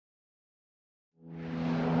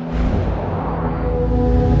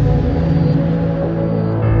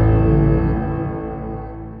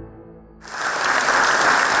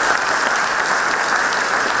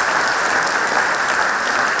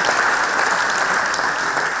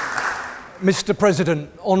Mr. President,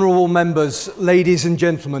 honourable members, ladies and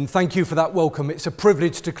gentlemen, thank you for that welcome. It's a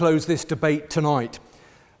privilege to close this debate tonight.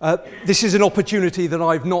 This is an opportunity that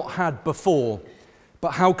I've not had before,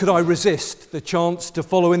 but how could I resist the chance to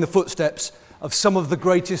follow in the footsteps of some of the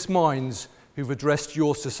greatest minds who've addressed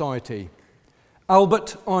your society?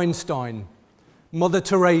 Albert Einstein, Mother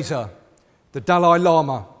Teresa, the Dalai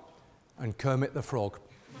Lama, and Kermit the Frog.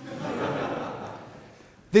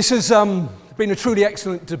 This has been a truly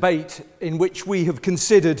excellent debate in which we have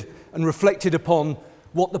considered and reflected upon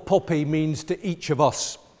what the poppy means to each of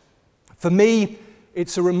us. For me,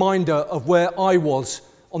 it's a reminder of where I was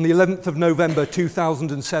on the 11th of November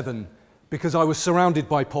 2007, because I was surrounded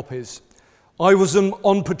by poppies. I was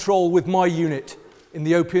on patrol with my unit in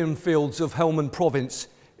the opium fields of Helmand province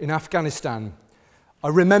in Afghanistan. I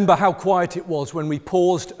remember how quiet it was when we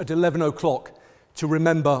paused at 11 o'clock to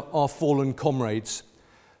remember our fallen comrades.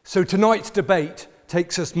 So tonight's debate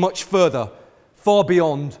takes us much further, far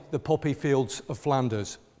beyond the poppy fields of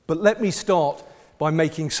Flanders. But let me start by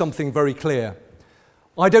making something very clear.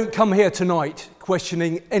 I don't come here tonight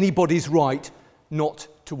questioning anybody's right not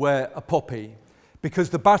to wear a poppy, because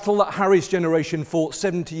the battle that Harry's generation fought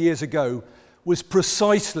 70 years ago was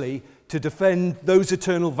precisely to defend those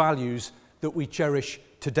eternal values that we cherish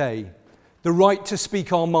today. The right to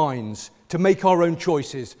speak our minds, to make our own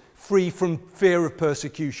choices, free from fear of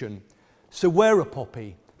persecution. So wear a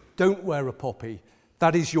poppy, don't wear a poppy,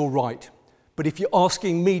 that is your right. But if you're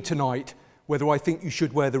asking me tonight whether I think you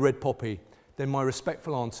should wear the red poppy, then my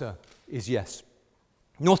respectful answer is yes.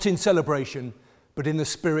 Not in celebration, but in the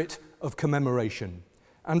spirit of commemoration,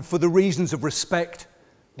 and for the reasons of respect,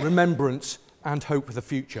 remembrance, and hope for the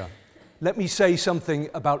future. Let me say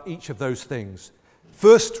something about each of those things.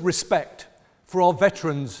 First, respect for our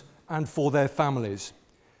veterans and for their families.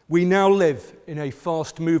 We now live in a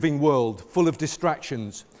fast-moving world full of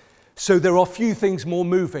distractions, so there are few things more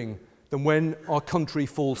moving than when our country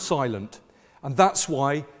falls silent. And that's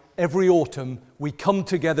why every autumn we come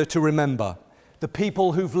together to remember the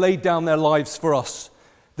people who've laid down their lives for us,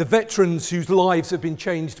 the veterans whose lives have been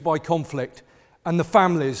changed by conflict, and the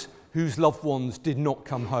families whose loved ones did not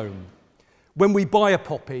come home. When we buy a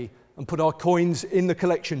poppy and put our coins in the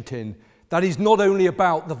collection tin, that is not only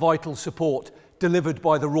about the vital support delivered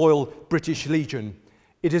by the Royal British Legion,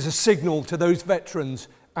 it is a signal to those veterans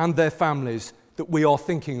and their families that we are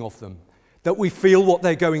thinking of them, that we feel what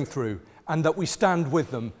they're going through, and that we stand with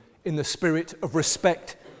them in the spirit of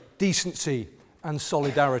respect, decency, and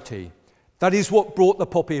solidarity. That is what brought the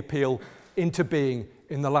poppy appeal into being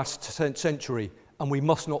in the last century, and we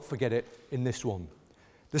must not forget it in this one.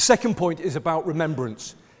 The second point is about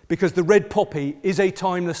remembrance, because the red poppy is a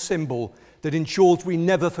timeless symbol that ensures we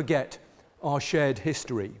never forget our shared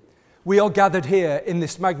history. We are gathered here in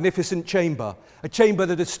this magnificent chamber, a chamber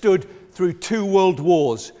that has stood through 2 world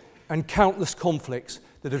wars and countless conflicts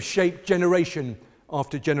that have shaped generation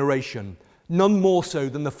after generation, none more so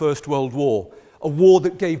than the First World War, a war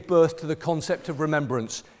that gave birth to the concept of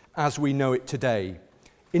remembrance as we know it today.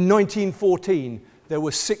 In 1914, there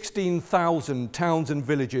were 16,000 towns and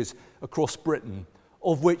villages across Britain,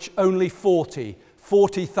 of which only 40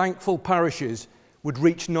 thankful parishes would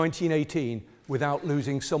reach 1918 without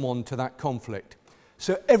losing someone to that conflict.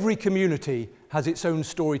 So every community has its own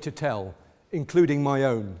story to tell, including my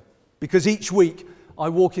own. Because each week I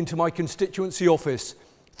walk into my constituency office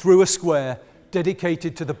through a square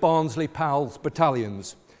dedicated to the Barnsley Pals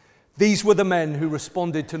battalions. These were the men who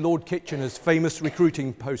responded to Lord Kitchener's famous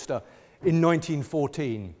recruiting poster in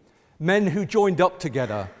 1914. Men who joined up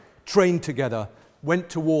together, trained together, went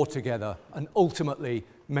to war together, and ultimately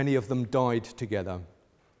many of them died together.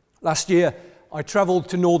 Last year, I travelled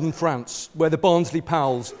to northern France, where the Barnsley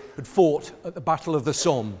Pals had fought at the Battle of the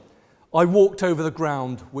Somme. I walked over the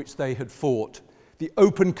ground which they had fought, the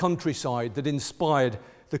open countryside that inspired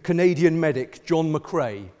the Canadian medic John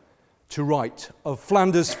McCrae to write of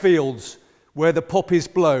Flanders fields where the poppies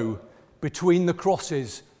blow, between the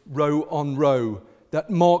crosses, row on row,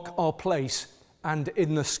 that mark our place, and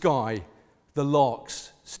in the sky, the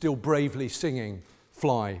larks still bravely singing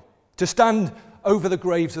fly. To stand over the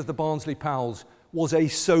graves of the Barnsley Pals was a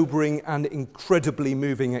sobering and incredibly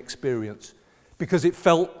moving experience, because it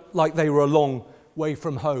felt like they were a long way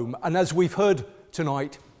from home. And as we've heard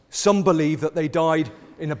tonight, some believe that they died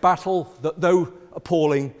in a battle that, though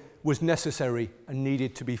appalling, was necessary and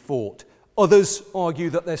needed to be fought. Others argue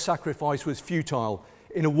that their sacrifice was futile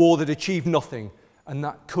in a war that achieved nothing and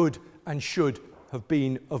that could and should have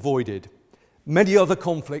been avoided. Many other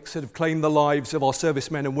conflicts that have claimed the lives of our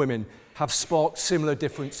servicemen and women have sparked similar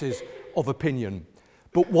differences of opinion.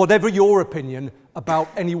 But whatever your opinion about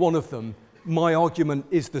any one of them, my argument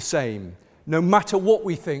is the same. No matter what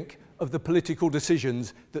we think of the political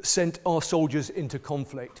decisions that sent our soldiers into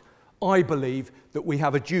conflict, I believe that we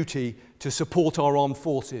have a duty to support our armed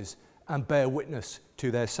forces and bear witness to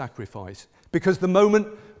their sacrifice. Because the moment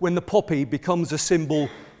when the poppy becomes a symbol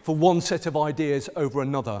for one set of ideas over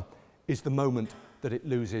another is the moment that it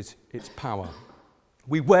loses its power.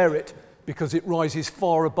 We wear it because it rises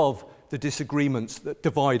far above the disagreements that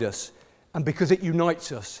divide us, and because it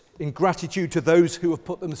unites us in gratitude to those who have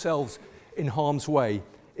put themselves in harm's way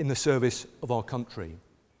in the service of our country.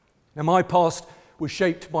 Now, my past was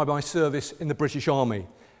shaped by my service in the British Army.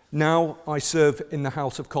 Now I serve in the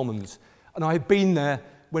House of Commons, and I have been there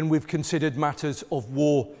when we've considered matters of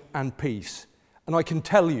war and peace. And I can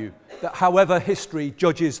tell you that however history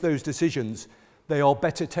judges those decisions, they are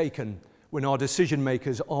better taken when our decision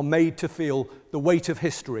makers are made to feel the weight of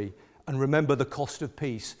history and remember the cost of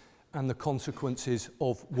peace and the consequences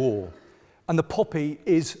of war. And the poppy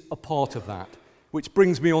is a part of that, which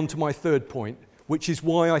brings me on to my third point, which is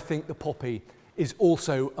why I think the poppy is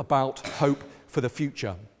also about hope for the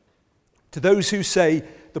future. To those who say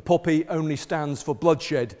the poppy only stands for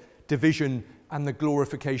bloodshed, division, and the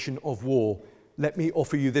glorification of war, let me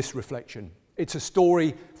offer you this reflection. It's a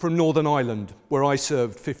story from Northern Ireland, where I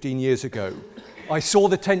served 15 years ago. I saw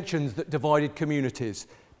the tensions that divided communities,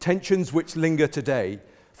 tensions which linger today.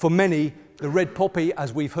 For many, the red poppy,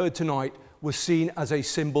 as we've heard tonight, was seen as a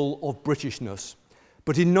symbol of Britishness.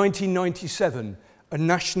 But in 1997, a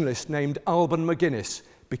nationalist named Alban McGuinness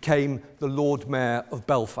became the Lord Mayor of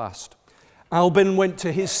Belfast. Alban went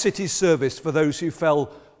to his city's service for those who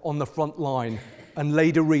fell on the front line and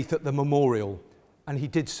laid a wreath at the memorial, and he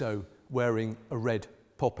did so wearing a red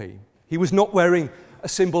poppy. He was not wearing a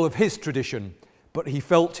symbol of his tradition, but he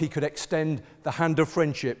felt he could extend the hand of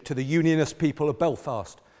friendship to the Unionist people of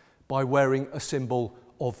Belfast by wearing a symbol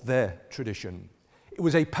of their tradition. It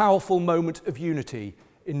was a powerful moment of unity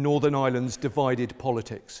in Northern Ireland's divided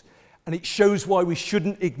politics, and it shows why we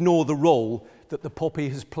shouldn't ignore the role that the poppy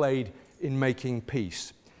has played in making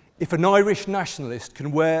peace. If an Irish nationalist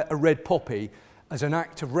can wear a red poppy as an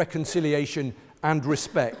act of reconciliation and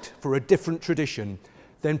respect for a different tradition,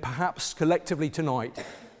 then perhaps collectively tonight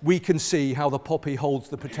we can see how the poppy holds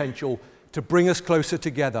the potential to bring us closer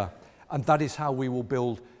together, and that is how we will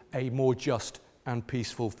build a more just and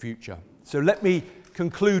peaceful future. So let me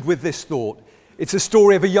conclude with this thought. It's a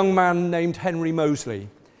story of a young man named Henry Moseley.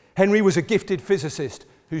 Henry was a gifted physicist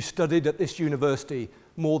who studied at this university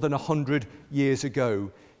more than 100 years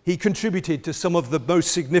ago. He contributed to some of the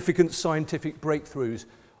most significant scientific breakthroughs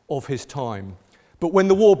of his time. But when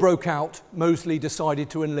the war broke out, Moseley decided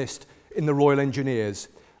to enlist in the Royal Engineers.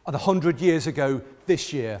 And 100 years ago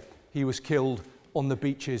this year, he was killed on the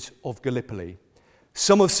beaches of Gallipoli.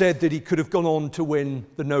 Some have said that he could have gone on to win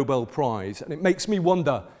the Nobel Prize, and it makes me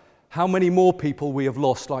wonder how many more people we have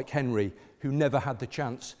lost like Henry who never had the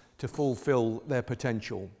chance to fulfill their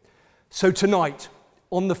potential. So tonight,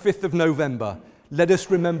 on the 5th of November, let us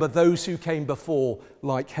remember those who came before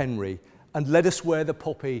like Henry, and let us wear the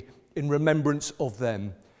poppy in remembrance of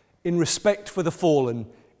them, in respect for the fallen,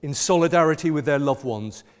 in solidarity with their loved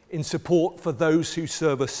ones, in support for those who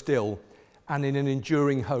serve us still, and in an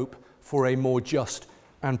enduring hope for a more just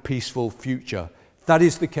and peaceful future. That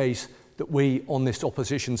is the case that we on this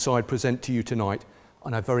opposition side present to you tonight,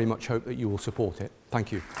 and I very much hope that you will support it.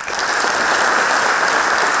 Thank you.